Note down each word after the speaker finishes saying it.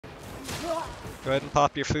Go ahead and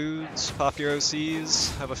pop your foods, pop your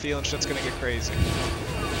OCs. Have a feeling shit's gonna get crazy.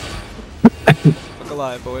 Look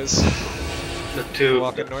alive, boys. The two.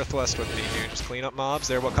 Walking northwest with me here. Just clean up mobs.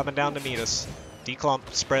 They're coming down to meet us. Declump,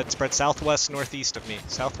 spread southwest, northeast of me.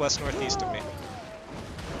 Southwest, northeast of me.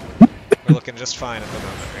 We're looking just fine at the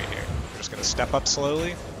moment right here. We're just gonna step up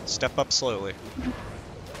slowly. Step up slowly.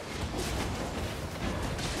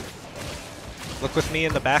 Look with me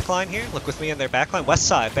in the back line here. Look with me in their back line. West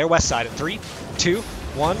side. Their west side. In 3, 2,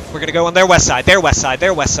 1. We're gonna go on their west side. Their west side.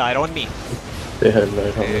 Their west side. On me. They had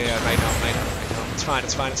night helmets. Yeah, night helmet. It's fine.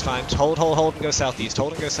 It's fine. It's fine. Hold, and go southeast.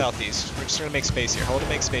 Hold and go southeast. We're just gonna make space here. Hold and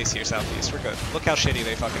make space here. Southeast. We're good. Look how shitty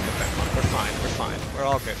they fucking defend. We're fine. We're fine. We're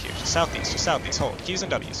all good here. Just southeast. Just southeast. Hold. Q's and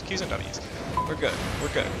W's. Q's and W's. We're good. We're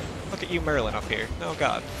good. Look at you, Merlin, up here. Oh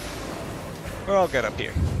god. We're all good up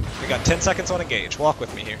here. We got 10 seconds on engage. Walk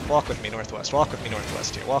with me here. Walk with me northwest. Walk with me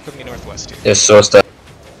northwest here. Walk with me northwest here. Yes, so step.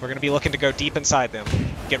 We're going to be looking to go deep inside them.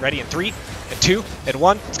 Get ready in 3, and 2, and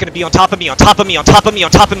 1. It's going to be on top of me, on top of me, on top of me,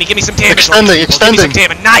 on top of me. Give me some damage. Extending. Give me some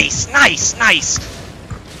damage. Nice.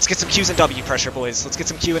 Let's get some Q's and W pressure, boys. Let's get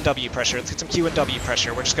some Q and W pressure. Let's get some Q and W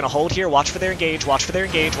pressure. We're just going to hold here. Watch for their engage. Watch for their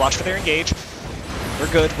engage. Watch for their engage. We're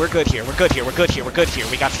good here. We're good here.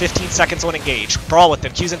 We got 15 seconds on engage. Brawl with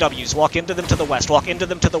them. Q's and W's. Walk into them to the west. Walk into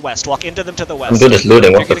them to the west. Walk into them to the west. I'm good at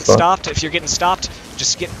looting. If you're getting stopped,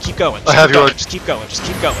 just keep going. Just keep going.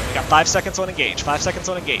 We got 5 seconds on engage. 5 seconds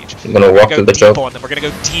on engage. I'm gonna walk to the choke. We're gonna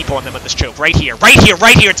go deep on them with this choke. Right here.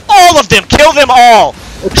 It's all of them. Kill them all.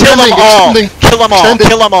 Kill them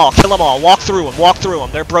all. Walk through them.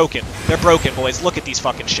 They're broken, boys. Look at these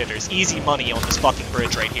fucking shitters. Easy money on this fucking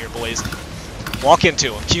bridge right here, boys. Walk into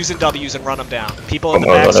them, Q's and W's, and run them down. People in the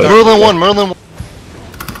back start. Merlin 1.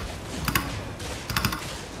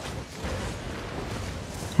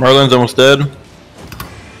 Merlin's almost dead.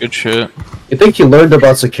 Good shit. You think you learned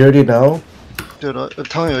about security now? Dude, I'm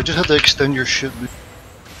telling you, I just had to extend your shit.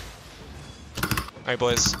 Alright,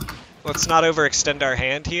 boys. Let's not overextend our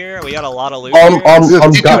hand here. We got a lot of loot.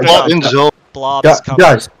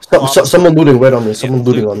 Guys, someone looting right on me. Someone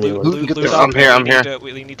looting on me. I'm here.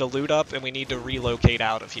 We need to loot up and we need to relocate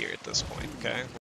out of here at this point, okay?